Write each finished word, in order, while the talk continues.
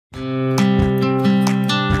Hello,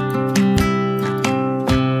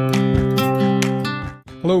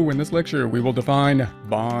 in this lecture we will define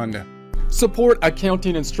bond. Support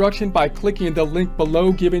accounting instruction by clicking the link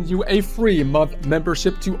below, giving you a free month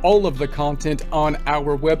membership to all of the content on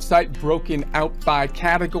our website, broken out by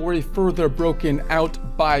category, further broken out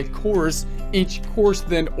by course. Each course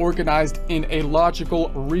then organized in a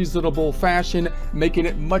logical, reasonable fashion, making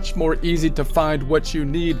it much more easy to find what you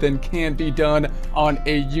need than can be done on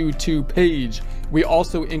a YouTube page. We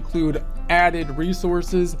also include added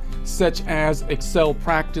resources such as Excel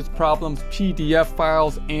practice problems, PDF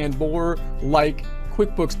files, and more, like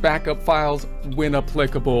QuickBooks backup files when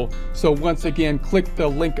applicable. So once again, click the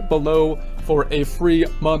link below for a free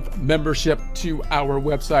month membership to our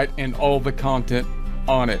website and all the content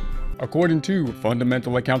on it. According to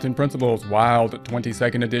Fundamental Accounting Principles, Wild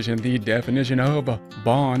 22nd edition, the definition of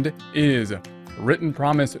bond is written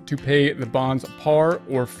promise to pay the bond's par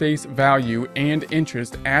or face value and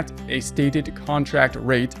interest at a stated contract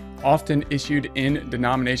rate, often issued in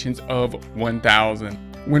denominations of 1,000.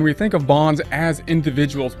 When we think of bonds as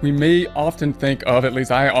individuals, we may often think of, at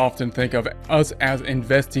least I often think of us as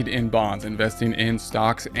investing in bonds, investing in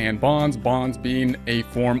stocks and bonds, bonds being a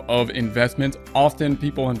form of investment. Often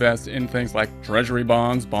people invest in things like treasury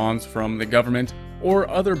bonds, bonds from the government, or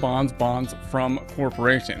other bonds, bonds from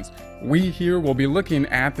corporations. We here will be looking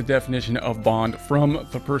at the definition of bond from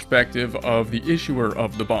the perspective of the issuer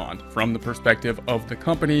of the bond, from the perspective of the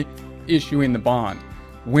company issuing the bond.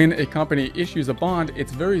 When a company issues a bond,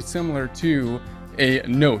 it's very similar to a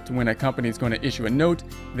note. When a company is going to issue a note,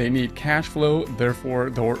 they need cash flow,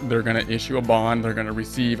 therefore they're going to issue a bond, they're going to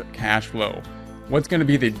receive cash flow. What's going to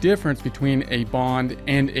be the difference between a bond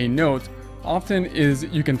and a note often is,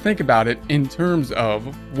 you can think about it in terms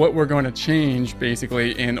of what we're going to change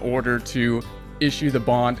basically in order to issue the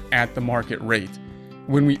bond at the market rate.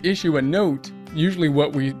 When we issue a note, usually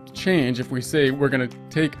what we change, if we say we're going to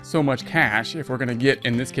take so much cash, if we're going to get,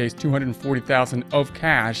 in this case, $240,000 of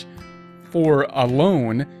cash for a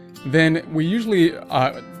loan, then we usually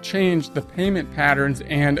change the payment patterns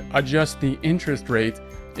and adjust the interest rate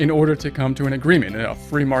in order to come to an agreement, a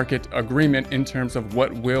free market agreement in terms of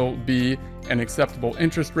what will be an acceptable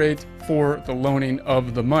interest rate for the loaning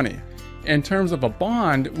of the money. In terms of a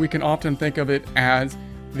bond, we can often think of it as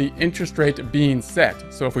the interest rate being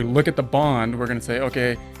set. So if we look at the bond, we're going to say,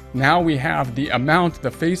 okay, now we have the amount, the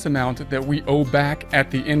face amount that we owe back at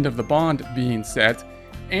the end of the bond being set,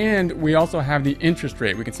 and we also have the interest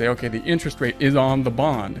rate. We can say, okay, the interest rate is on the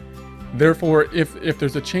bond. Therefore, if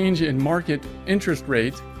there's a change in market interest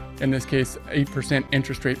rate, in this case 8%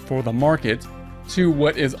 interest rate for the market, to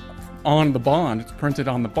what is on the bond, it's printed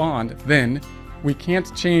on the bond, then we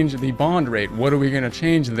can't change the bond rate. What are we going to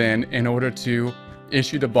change then in order to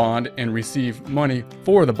issue the bond and receive money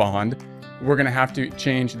for the bond? We're going to have to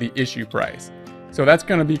change the issue price. So that's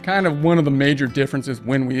going to be kind of one of the major differences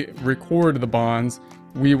when we record the bonds.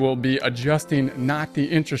 We will be adjusting not the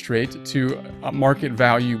interest rate to a market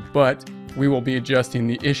value, but we will be adjusting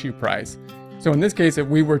the issue price. So in this case, if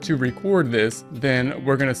we were to record this, then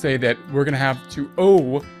we're going to say that we're going to have to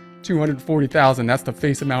owe $240,000. That's the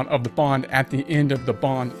face amount of the bond at the end of the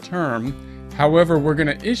bond term. However, we're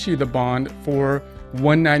going to issue the bond for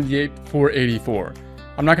 $198,484.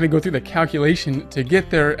 I'm not going to go through the calculation to get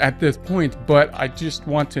there at this point, but I just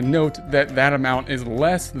want to note that that amount is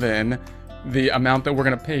less than the amount that we're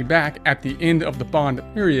going to pay back at the end of the bond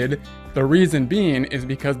period. The reason being is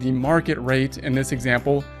because the market rate in this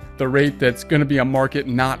example, the rate that's going to be a market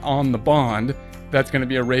not on the bond, that's going to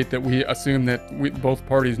be a rate that we assume that both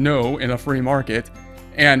parties know in a free market,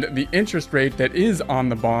 and the interest rate that is on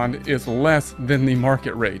the bond is less than the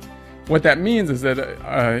market rate. What that means is that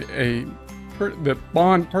the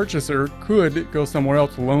bond purchaser could go somewhere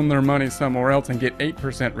else, loan their money somewhere else, and get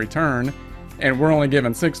 8% return, and we're only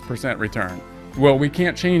given 6% return. Well, we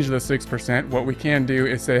can't change the 6%. What we can do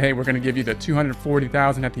is say, hey, we're going to give you the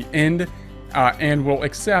 $240,000 at the end, and we'll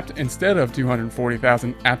accept, instead of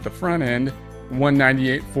 $240,000 at the front end,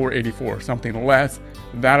 $198,484, something less.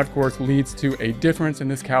 That, of course, leads to a difference in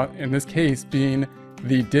this case being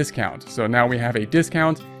the discount. So now we have a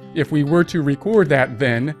discount. If we were to record that,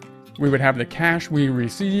 then we would have the cash we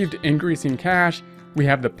received, increasing cash. We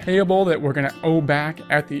have the payable that we're going to owe back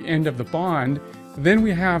at the end of the bond. Then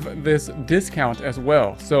we have this discount as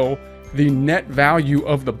well. So the net value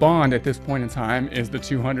of the bond at this point in time is the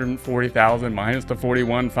 $240,000 minus the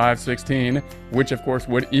 $41,516, which of course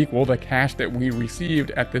would equal the cash that we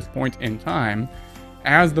received at this point in time.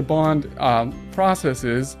 As the bond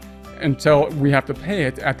processes until we have to pay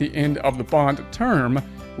it at the end of the bond term,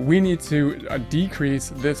 we need to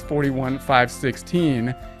decrease this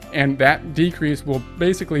 $41,516 and that decrease will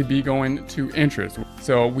basically be going to interest.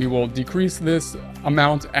 So we will decrease this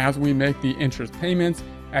amount as we make the interest payments.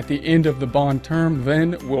 At the end of the bond term,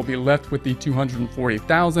 then we'll be left with the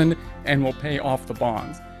 $240,000 and we'll pay off the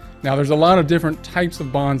bonds. Now, there's a lot of different types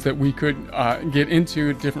of bonds that we could get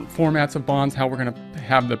into, different formats of bonds, how we're going to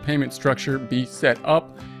have the payment structure be set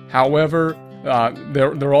up. However,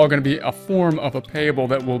 they're all going to be a form of a payable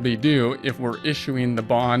that will be due if we're issuing the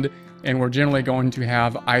bond, and we're generally going to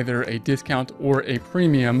have either a discount or a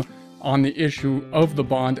premium on the issue of the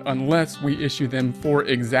bond unless we issue them for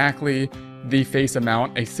exactly the face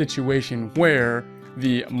amount, a situation where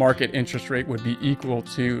the market interest rate would be equal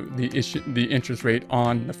to the interest rate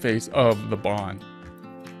on the face of the bond.